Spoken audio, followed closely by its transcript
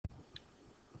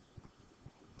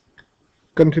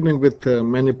Continuing with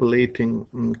manipulating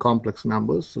complex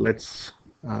numbers, let's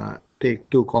take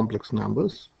two complex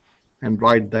numbers and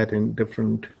write that in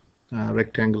different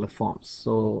rectangular forms.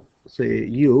 So say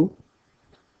u,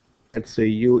 let's say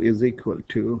u is equal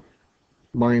to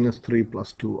minus 3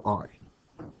 plus 2i.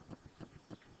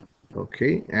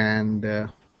 Okay, and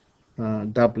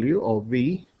w or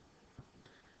v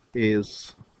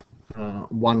is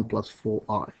 1 plus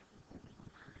 4i.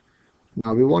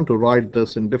 Now we want to write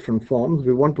this in different forms.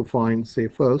 We want to find, say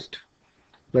first,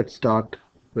 let's start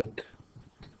with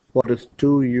what is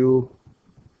 2u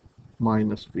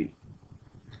minus v.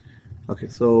 Okay,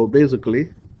 so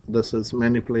basically this is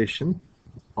manipulation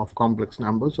of complex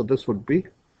numbers. So this would be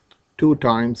 2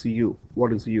 times u.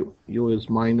 What is u? U is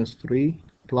minus 3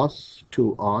 plus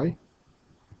 2i,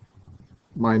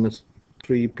 minus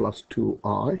 3 plus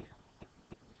 2i,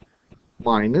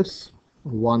 minus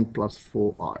 1 plus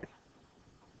 4i.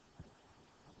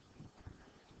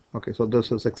 Okay, so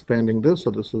this is expanding this.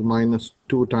 So this is minus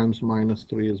 2 times minus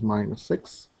 3 is minus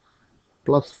 6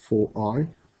 plus 4i.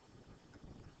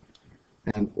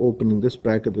 And opening this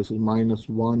bracket, this is minus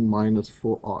 1 minus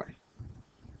 4i.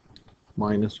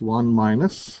 Minus 1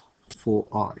 minus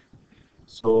 4i.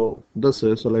 So this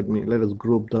is, so let us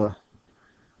group the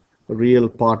real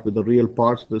part with the real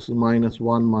parts. This is minus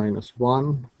 1 minus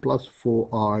 1 plus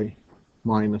 4i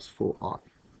minus 4i.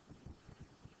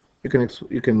 You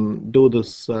can do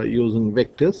this using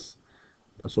vectors.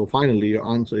 So finally your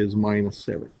answer is minus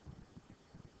 7.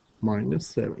 Minus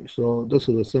 7. So this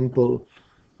is a simple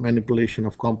manipulation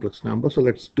of complex numbers. So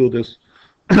let's do this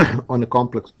on a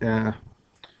complex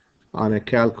on a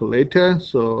calculator.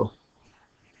 So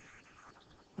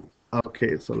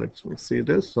okay, so let me see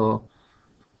this. So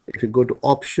if you go to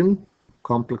option,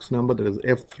 complex number, there is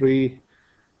F3,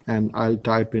 and I'll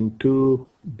type in 2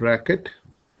 bracket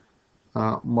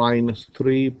minus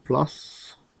 3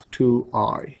 plus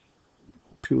 2i.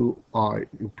 2i,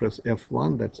 you press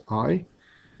F1, that's I,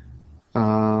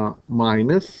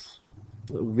 minus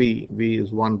v. V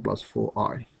is 1 plus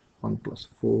 4i. 1 plus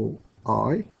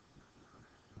 4i.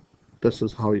 This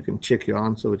is how you can check your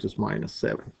answer, which is minus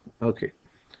 7. Okay,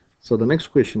 so the next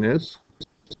question is,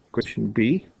 question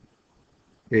B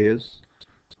is,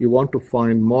 you want to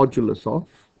find modulus of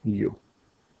u.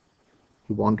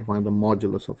 You want to find the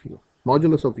modulus of u.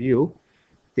 Modulus of u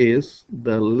is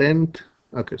the length.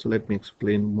 Okay, so let me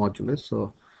explain modulus.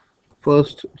 So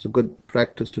first, it's a good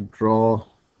practice to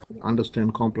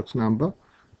understand complex number.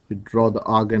 You draw the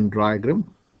Argand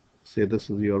diagram. Say this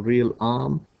is your real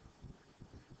arm.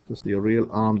 This is your real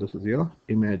arm. This is your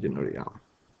imaginary arm.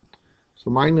 So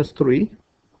minus 3,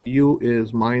 u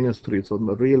is minus 3. So in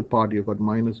the real part, you've got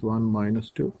minus 1,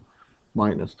 minus 2,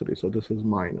 minus 3. So this is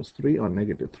minus 3 or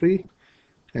negative 3.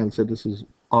 And so this is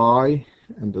I,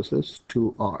 and this is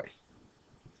 2i.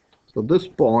 So this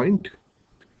point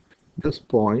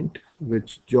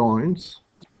which joins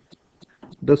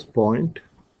this point,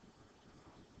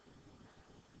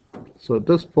 so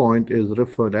this point is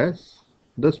referred as,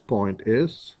 this point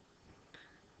is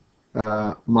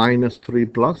minus 3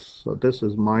 plus, so this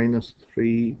is minus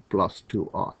 3 plus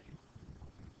 2i.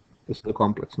 This is the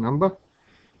complex number,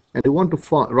 and you want to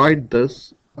write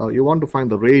this. You want to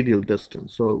find the radial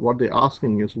distance. So what they're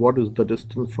asking is, what is the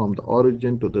distance from the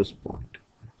origin to this point?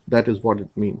 That is what it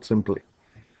means simply.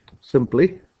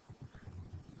 Simply,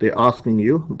 they're asking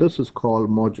you, this is called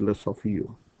modulus of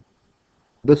u.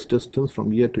 This distance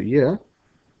from here to here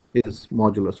is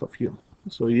modulus of u.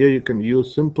 So here you can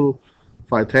use simple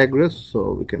Pythagoras.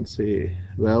 So we can say,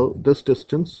 well, this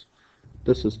distance,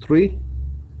 this is 3,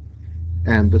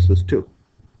 and this is 2.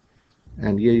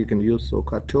 And here you can use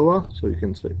SOHCAHTOA, so you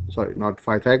can say, sorry, not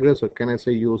Pythagoras, so can I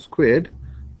say u squared?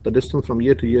 The distance from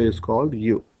here to here is called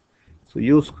u. So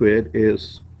u squared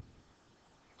is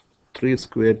 3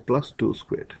 squared plus 2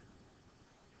 squared,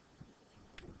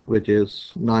 which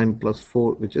is 9 plus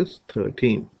 4, which is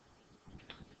 13.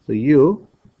 So u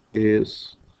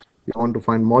is, you want to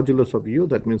find modulus of u,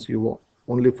 that means you are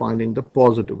only finding the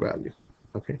positive value.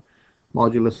 Okay,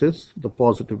 modulus is the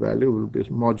positive value, will be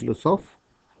modulus of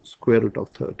square root of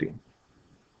 13.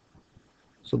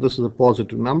 So this is a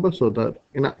positive number. So that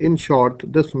in short,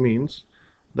 this means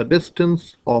the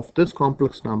distance of this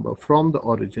complex number from the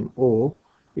origin O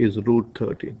is root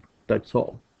 13. That's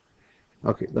all.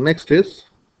 Okay, the next is,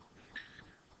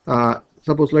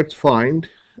 suppose let's find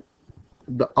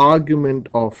the argument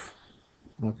of,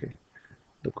 okay,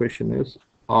 the question is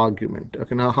argument.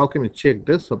 Okay, now how can you check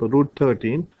this? So the root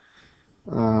 13,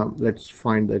 let's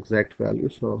find the exact value.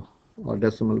 So our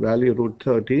decimal value, root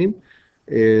 13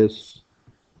 is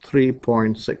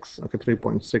 3.6, okay,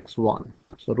 3.61.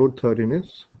 So root 13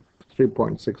 is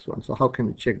 3.61. So how can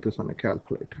you check this on a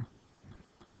calculator?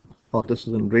 Oh, this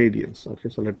is in radians. Okay,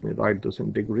 so let me write this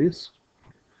in degrees.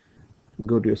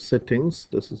 Go to your settings.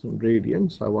 This is in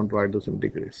radians. I want to write this in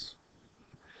degrees.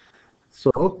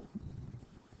 So,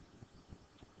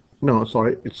 no,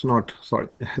 sorry, it's not. Sorry,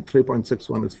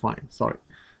 3.61 is fine. Sorry,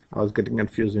 I was getting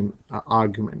confused in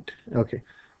argument. Okay,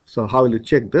 so how will you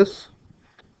check this?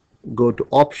 Go to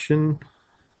option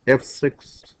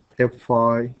F6,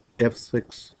 F5,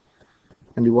 F6,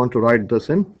 and you want to write this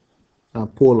in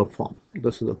polar form.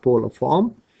 This is a polar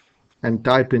form, and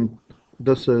type in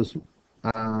this is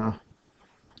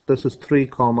 3,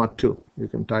 2. You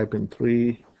can type in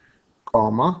 3,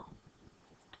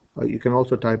 you can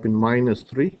also type in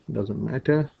 -3. Doesn't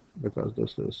matter because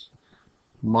this is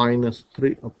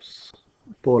 -3. Oops,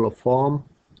 polar form.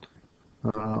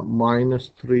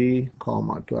 -3,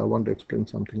 2. I want to explain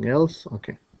something else.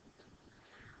 Okay.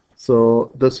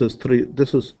 So this is 3.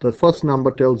 This is the first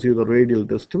number tells you the radial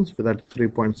distance, with that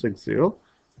 3.60,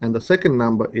 and the second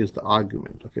number is the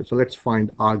argument. Okay, so let's find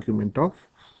argument of.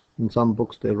 In some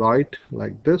books they write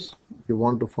like this. You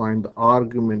want to find the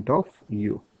argument of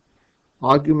u.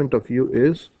 Argument of u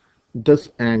is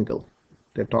this angle.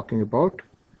 They're talking about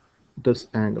this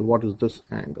angle. What is this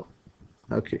angle?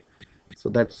 Okay, so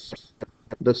this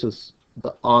is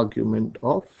the argument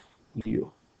of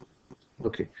u.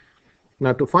 Okay.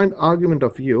 Now to find argument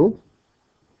of u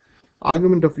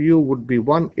would be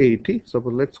 180. So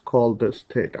let's call this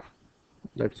theta.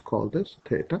 Let's call this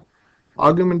theta.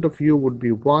 Argument of u would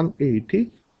be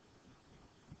 180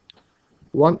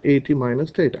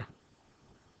 minus theta,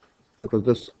 because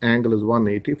this angle is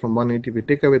 180. From 180 we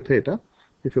take away theta.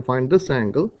 If you find this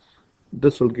angle,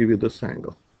 this will give you this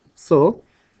angle. So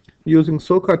using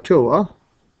SOHCAHTOA,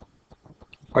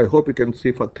 I hope you can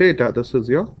see for theta, this is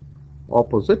your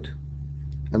opposite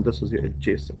and this is your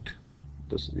adjacent.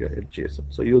 This is your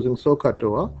adjacent. So using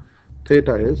SOHCAHTOA,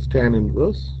 theta is tan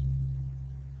inverse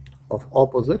of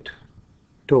opposite.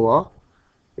 TOA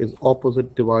is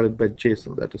opposite divided by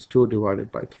adjacent, that is 2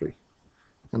 divided by 3,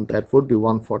 and that would be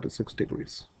 146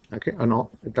 degrees. Okay, no,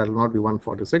 that will not be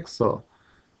 146. So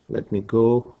let me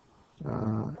go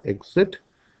exit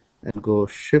and go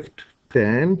shift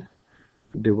 10,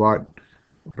 divide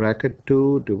bracket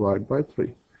 2, divide by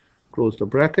 3, close the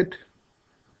bracket,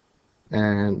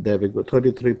 and there we go.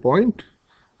 33 point.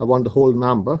 I want the whole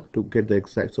number to get the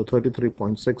exact. So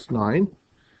 33.69.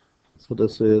 So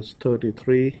this is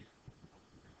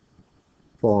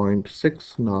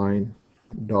 33.69 ...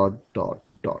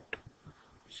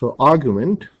 So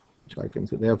argument, which I can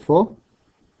say, therefore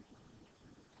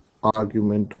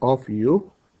argument of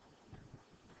u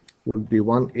would be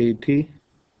 180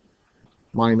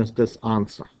 minus this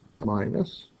answer,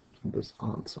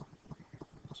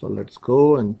 So let's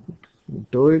go and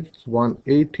do it. It's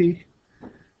 180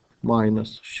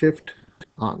 minus shift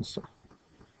answer,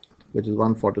 which is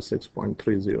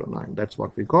 146.309. That's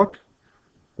what we got.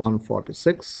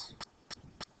 146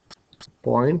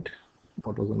 point,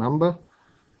 what was the number?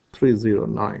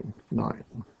 3099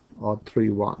 or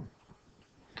 31.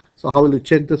 So how will you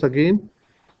check this again?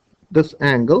 This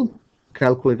angle,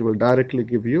 calculator will directly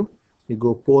give you. You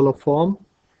go polar form.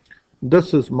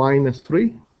 This is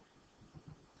 -3.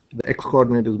 The x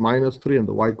coordinate is -3 and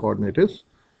the y coordinate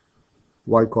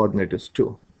is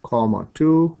 2, comma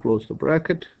 2, close the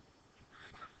bracket.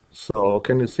 So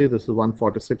can you see this is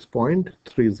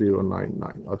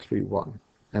 146.3099 or 31,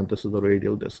 and this is the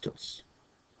radial distance.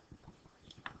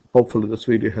 Hopefully this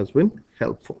video has been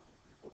helpful.